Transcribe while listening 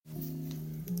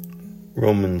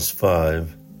Romans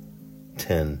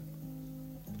 5:10.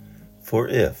 For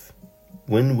if,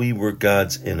 when we were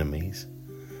God's enemies,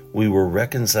 we were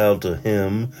reconciled to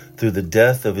him through the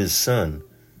death of his Son,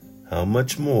 how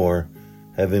much more,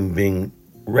 having been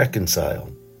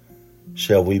reconciled,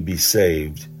 shall we be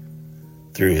saved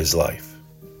through his life?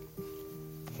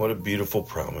 What a beautiful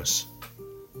promise.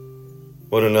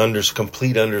 What an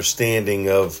complete understanding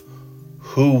of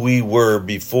who we were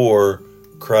before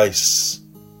Christ's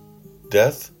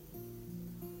death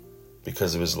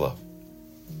because of his love.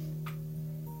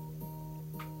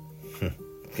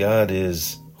 God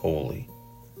is holy,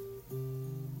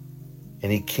 and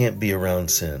he can't be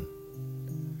around sin.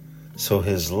 So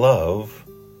his love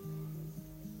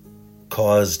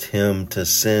caused him to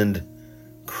send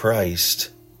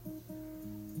Christ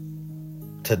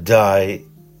to die,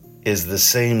 is the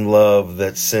same love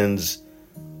that sends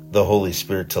the Holy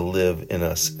Spirit to live in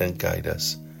us and guide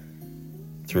us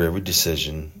through every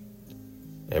decision,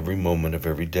 every moment of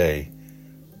every day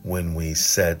when we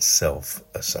set self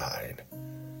aside.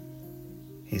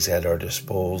 He's at our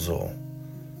disposal.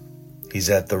 He's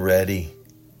at the ready,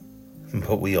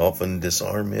 but we often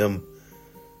disarm him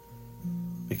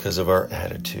because of our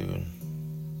attitude.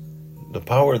 The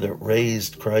power that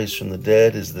raised Christ from the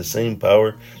dead is the same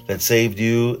power that saved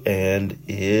you and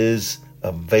is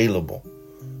available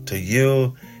to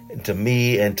you and to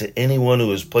me and to anyone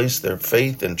who has placed their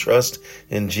faith and trust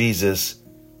in Jesus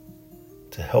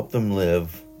to help them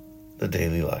live the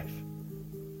daily life.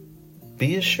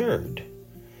 Be assured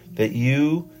that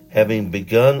you, having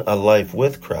begun a life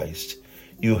with Christ,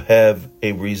 you have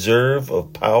a reserve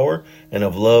of power and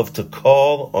of love to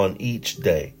call on each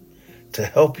day to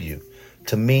help you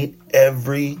to meet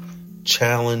every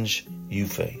challenge you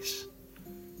face,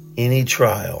 any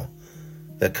trial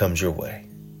that comes your way,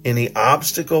 any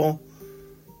obstacle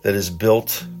that is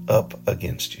built up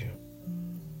against you.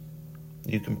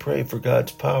 You can pray for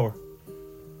God's power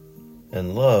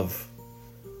and love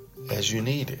as you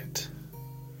need it.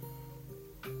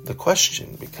 The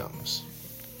question becomes,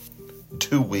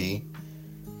 do we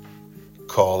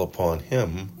call upon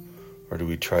him or do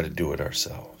we try to do it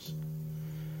ourselves?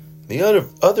 The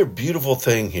other beautiful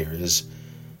thing here is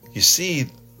you see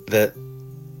that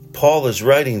Paul is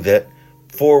writing that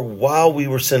for while we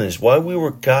were sinners, while we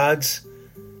were God's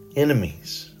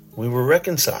enemies, we were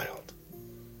reconciled.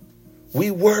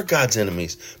 We were God's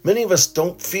enemies. Many of us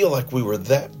don't feel like we were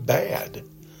that bad.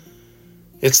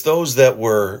 It's those that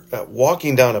were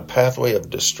walking down a pathway of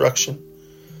destruction,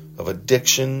 of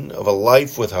addiction, of a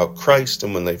life without Christ.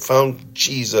 And when they found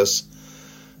Jesus,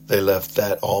 they left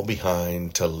that all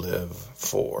behind to live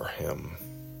for him.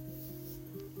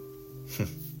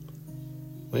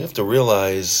 We have to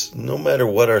realize no matter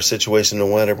what our situation,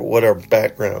 no matter what our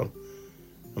background,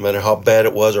 no matter how bad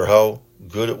it was or how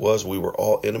good it was, we were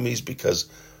all enemies because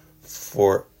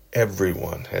for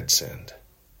everyone had sinned.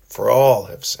 For all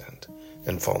have sinned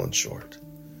and fallen short.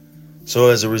 So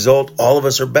as a result, all of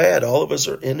us are bad. All of us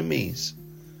are enemies.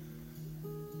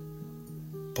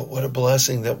 But what a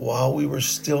blessing that while we were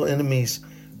still enemies,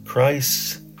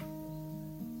 Christ's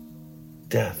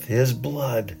death, his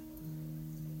blood,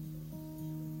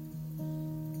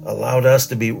 allowed us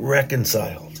to be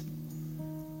reconciled.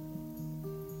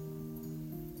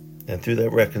 And through that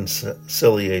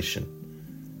reconciliation,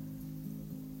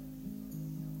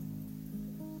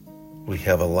 we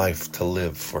have a life to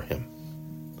live for him.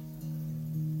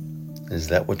 Is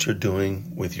that what you're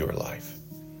doing with your life?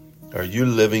 Are you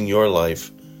living your life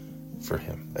for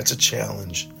him? That's a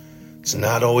challenge. It's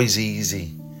not always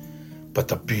easy. But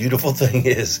the beautiful thing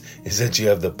is that you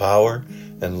have the power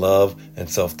and love and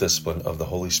self-discipline of the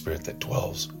Holy Spirit that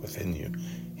dwells within you.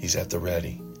 He's at the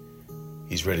ready.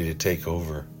 He's ready to take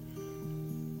over.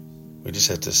 We just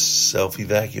have to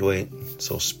self-evacuate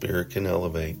so Spirit can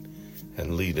elevate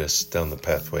and lead us down the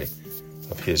pathway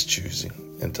of his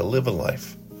choosing and to live a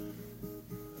life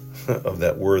of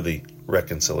that worthy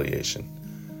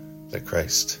reconciliation that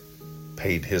Christ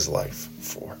paid his life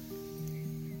for.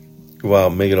 Wow,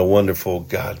 make it a wonderful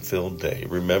God-filled day,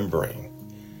 remembering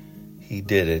he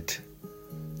did it.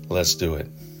 Let's do it.